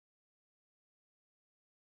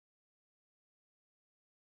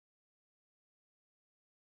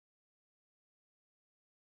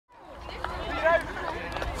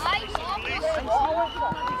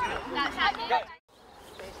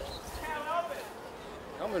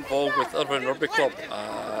I'm involved with Irvine Rugby Club,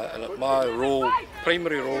 and my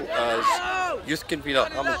primary role as youth convener.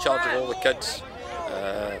 I'm in charge of all the kids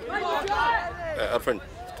at Irvine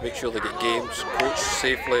to make sure they get games, coached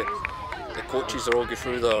safely. The coaches are all go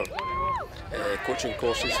through their coaching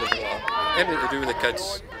courses and anything to do with the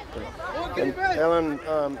kids. And Alan,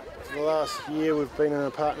 for the last year we've been in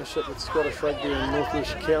a partnership with Scottish Rugby and North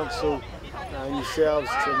Ayrshire Council and yourselves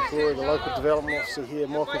to employ the local development officer here,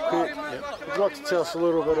 Michael Kirk. Would you like to tell us a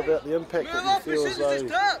little bit about the impact that you feel as though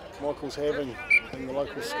Michael's having in the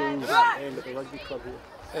local schools and at the rugby club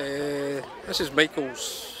here? This is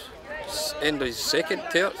Michael's end of his second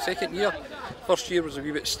year. First year was a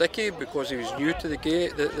wee bit sticky because he was new to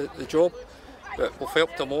the job, but we've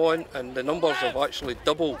helped him on, and the numbers have actually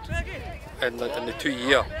doubled in the 2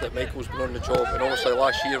 years that Michael's been on the job. And obviously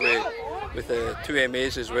last year with the 2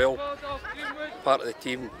 MAs as well, part of the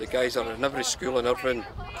team. The guys are in every school in Irvine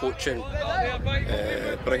coaching,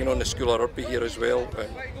 bringing on the School of Rugby here as well, and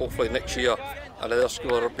hopefully next year another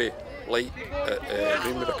School of Rugby like at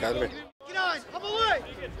Greenwood Academy.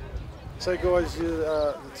 So guys,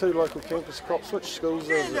 the 2 local campus cops, which schools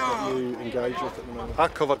are it that you engage with at the moment? I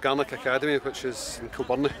cover Garnock Academy, which is in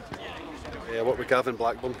Kilburnie. I work with Gavin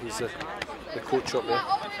Blackburn, he's the coach up there.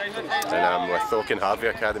 And I'm with Falcon Harvey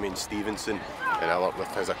Academy in Stevenson, and I work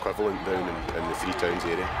with his equivalent down in the Three Towns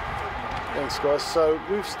area. Thanks guys. So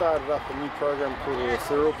we've started up a new program called a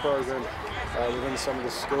referral program within some of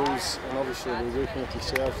the schools, and obviously we're working with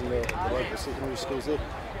yourselves in the local secondary schools there.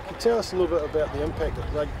 Can you tell us a little bit about the impact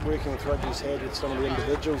that working with rugby's had with some of the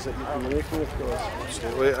individuals that you've been working with, guys?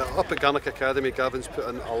 Absolutely. Up at Garnock Academy, Gavin's put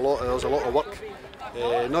in there's a lot of work,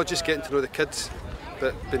 not just getting to know the kids,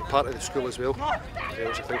 but being part of the school as well,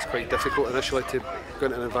 which I think is quite difficult initially to go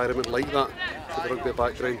into an environment like that for the rugby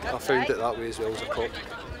background. I found it that way as well as a cop.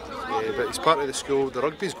 But he's part of the school, the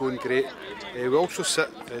rugby's going great. We also sit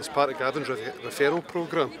as part of Gavin's referral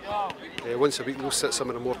programme. Once a week we'll sit some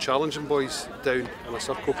of the more challenging boys down in a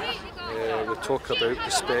circle. We talk about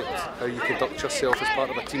respect, how you conduct yourself as part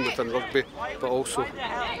of a team within rugby, but also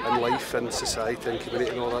in life and society and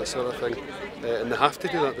community and all that sort of thing. And they have to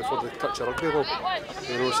do that before they touch a rugby ball.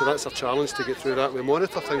 So that's our challenge, to get through that. We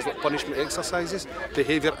monitor things like punishment exercises,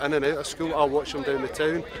 behaviour in and out of school. I'll watch them down the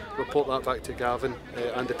town, report that back to Gavin,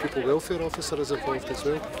 and the pupil welfare officer is involved as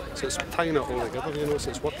well. So it's tying it all together, so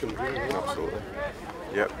it's working really well. Absolutely.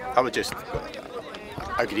 Yeah, I would just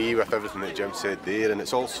agree with everything that Jim said there, and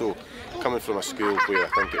it's also coming from a school where I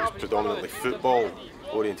think it was predominantly football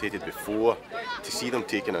orientated before, to see them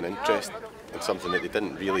taking an interest in something that they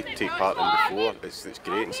didn't really take part in before, it's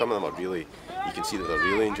great, and some of them are really, you can see that they're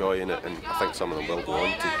really enjoying it, and I think some of them will go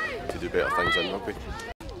on to do better things in rugby.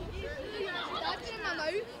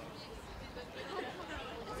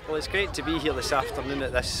 Well, it's great to be here this afternoon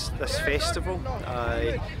at this festival.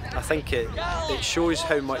 I think it shows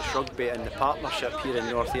how much rugby and the partnership here in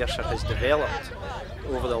North Ayrshire has developed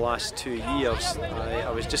over the last 2 years.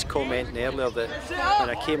 I was just commenting earlier that when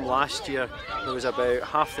I came last year there was about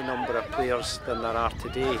half the number of players than there are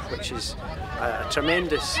today, which is a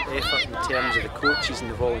tremendous effort in terms of the coaches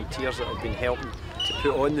and the volunteers that have been helping to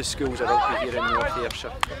put on the schools of rugby here in North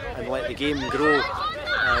Ayrshire and let the game grow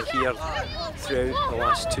here throughout the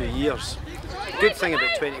last 2 years. The good thing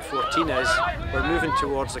about 2014 is we're moving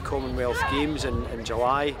towards the Commonwealth Games in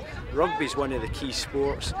July. Rugby is one of the key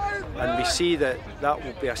sports, and we see that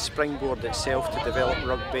will be a springboard itself to develop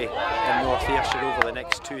rugby in North Ayrshire over the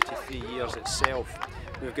next 2 to 3 years itself.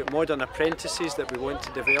 We've got modern apprentices that we want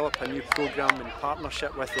to develop a new programme in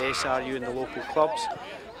partnership with the SRU and the local clubs,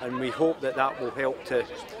 and we hope that will help to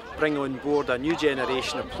bring on board a new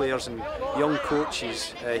generation of players and young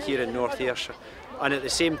coaches here in North Ayrshire, and at the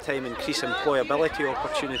same time increase employability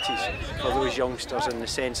opportunities for those youngsters in the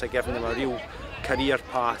sense of giving them a real career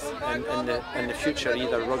path in the future,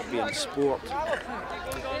 either rugby and sport.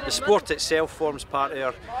 The sport itself forms part of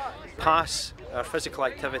our PASS, our physical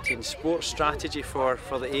activity and sports strategy for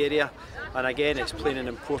the area, and again it's playing an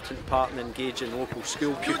important part in engaging local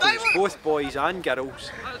school pupils, both boys and girls,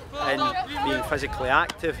 in being physically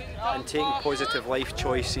active and taking positive life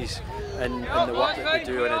choices in the work that they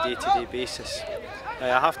do on a day-to-day basis. I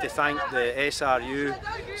have to thank the SRU,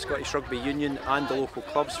 Scottish Rugby Union and the local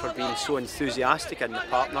clubs for being so enthusiastic in the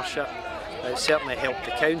partnership. It certainly helped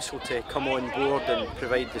the council to come on board and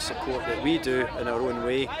provide the support that we do in our own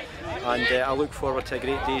way, and I look forward to a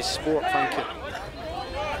great day's sport. Thank you.